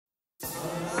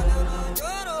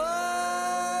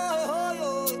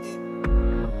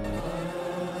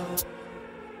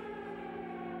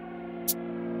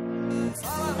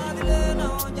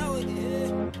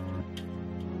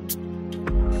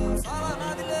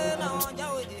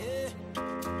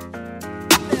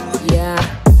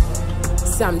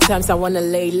Sometimes I wanna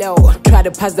lay low, try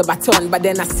to pass the baton, but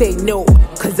then I say no.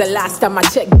 Cause the last time I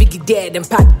checked, Biggie dead and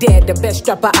Pac dead. The best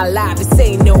rapper alive is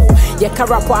say no. Yeah, can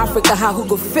rap for Africa, how who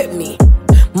go fit me?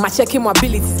 My checking my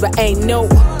abilities, but ain't no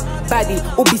body.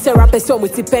 Ubi say rappers so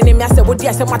with the penny. Me I say, what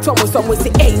I say my tongue was someone say,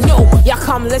 hey no. Ya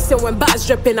come listen when bars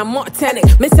dripping, I'm not telling.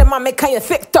 Me say my make kind of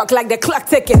fake talk like the clock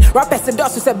ticking. Rappers the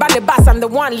doors who say band the bass, I'm the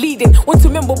one leading. Want to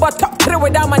remember but top 3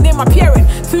 without my name appearing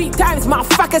 3 times,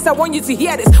 motherfuckers, I want you to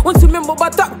hear this. Want to remember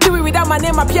but top 3 without my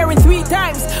name appearing 3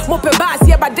 times. Mope bass,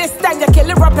 yeah, but this time you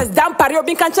killing rappers down pario.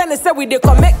 Been can channel say we they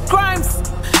commit crimes.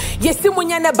 Yes, when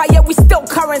you never yeah, we still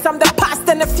current. I'm the past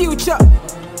and the future.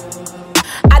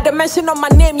 At the mention of my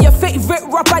name, your favorite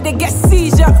rapper, they get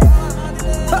seizure.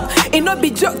 It not be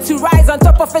joke to rise on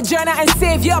top of a journey and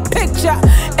save your picture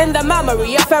in the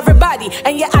memory of everybody.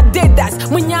 And yeah, I did that.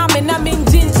 When I'm in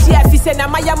jeans, chef, he said, "Na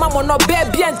my mama no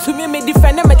baby and to me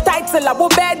defend me title. I will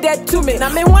bear dead to me. Na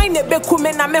me wine it be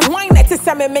kume, na me wine it is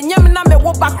me nyam na me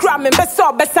wo background me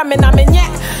beso besa me na me nye.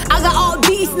 I got all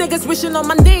these niggas wishing on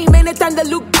my name anytime they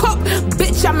look up.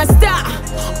 Bitch, I'm a star.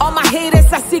 All my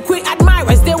haters are secret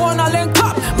admirers. They wanna link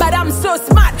up, but I'm so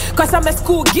smart. Cause I'm a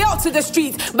school girl to the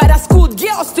streets, but I schooled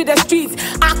girls to the streets.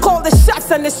 I call the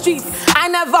shots on the streets. I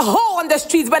never hoe on the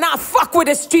streets, but I fuck with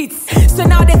the streets. So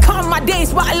now they count my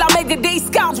days while I make the days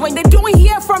count. When they don't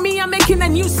hear from me, I'm making a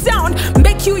new sound.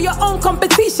 Make you your own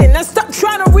competition and stop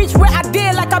trying to reach where I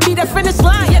did like I be the finish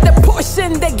line. Yeah, the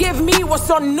portion they gave me was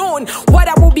unknown. What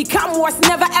I will become was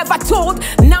never ever told.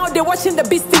 Now they're watching the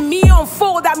beast in me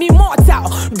unfold. I'm immortal,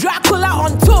 Dracula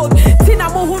untold. Tina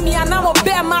Mohumi and I'm a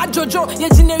bear my Jojo. Yeah,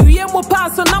 Generia mo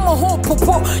pass on I'm a whole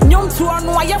popo. Nyom to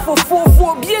anwaya for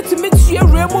 4 be to meet you a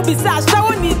remo besides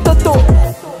shower need toto.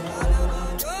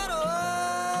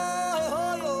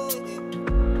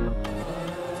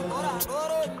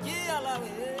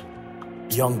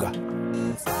 Younger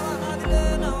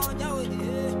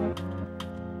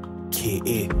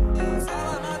K.A.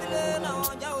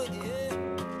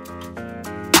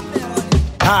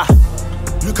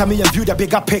 Look at me and view the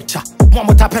bigger picture.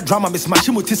 One type of drama, Miss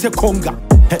Mashimu Tise Konga.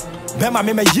 Bema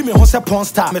me Jimmy Hose porn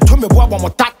star. Me told me boy one more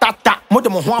ta.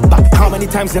 How many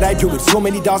times did I do it? So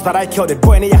many doubts that I killed it.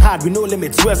 Boy in your heart with no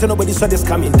limits. Swear so nobody saw this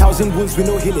coming. 1,000 wounds with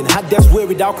no healing. Had death's way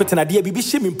without quitting. I did be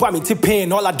shimming, but me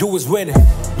pain. All I do is win.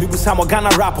 Me was some Ghana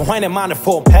rapper. Why a man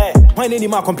form? Hey, why any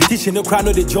more competition? No crowd,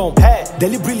 no the jump. Hey,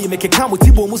 deliberately make a come with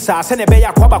Tibo Musa. Send a bay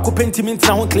a kwaba kupenti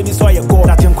minta hon claim so you go.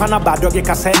 That you kwana bad dog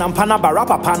ka say nam pana ba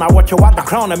rapper pana watch your what the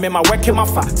crown and me my work my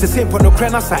fa. Se same for no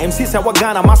crana sa MC say what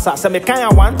Ghana massa. Se me kaya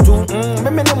 1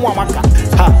 2 me no waka.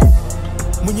 Ha.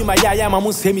 Munyima ya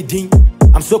mamu say me ding.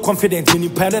 I'm so confident in you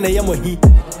pen na yamo he.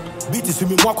 Beat is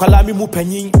me mo kwala me mu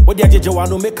panyin. What the ajeje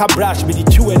wano make a brush me the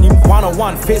chew and him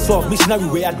 1-on-1 face off missionary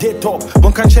way I did talk.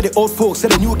 One can share the old folks say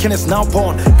the new king is now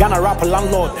born. Ghana rapper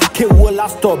landlord. K-Wo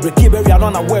last stop. Breaky berry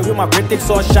alone aware with my critics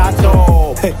all shut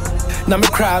up. Hey. Now me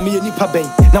cry me any pain.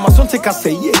 Now my son take a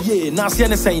say yeah. Now see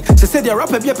anything. She said the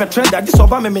rapper be a trend that this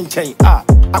over me maintain.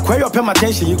 I query up my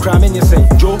attention, you cry me say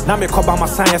Joe, now me cover my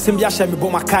science, and be a shame me bo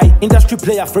my kai. Industry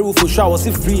player free for show, was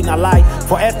free in a lie.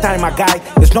 For airtime my guy,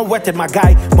 it's not worth it my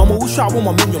guy. Mama who show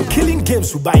woman minion, killing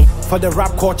games who buy. For the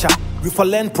rap culture, we for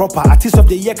learn proper. Artist of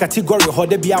the year category, how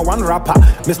they be a one rapper.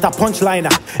 Mr.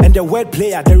 Punchliner, and the word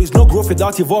player, there is no growth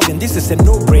without evolving, this is a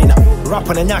no-brainer. Rap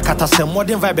on a nyakata sem,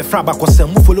 modern vibe fraba ko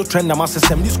sem, mu follow trend na master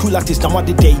sem, this school artist na what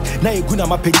the day. Na you guna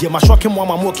ma page, ma shocking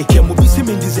mama mo keke, mo be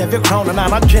simming deserve a crown, and I'm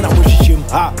not train a shim.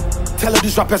 Tell all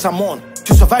these rappers I'm on.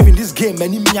 To survive in this game,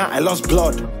 many me I lost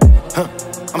blood.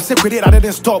 I'm sick with it, I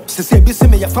didn't stop. Say, busy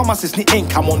me, your pharmacist need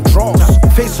ink, I'm on drugs.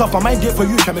 Face off, I might there for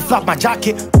you, try me flap my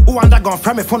jacket. Who undergone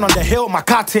from me phone on the hill, my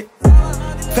cat it.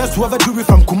 First whoever do it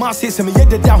from Kumasi, say me yeah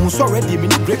the down who's already me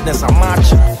need greatness, I'm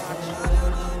marching.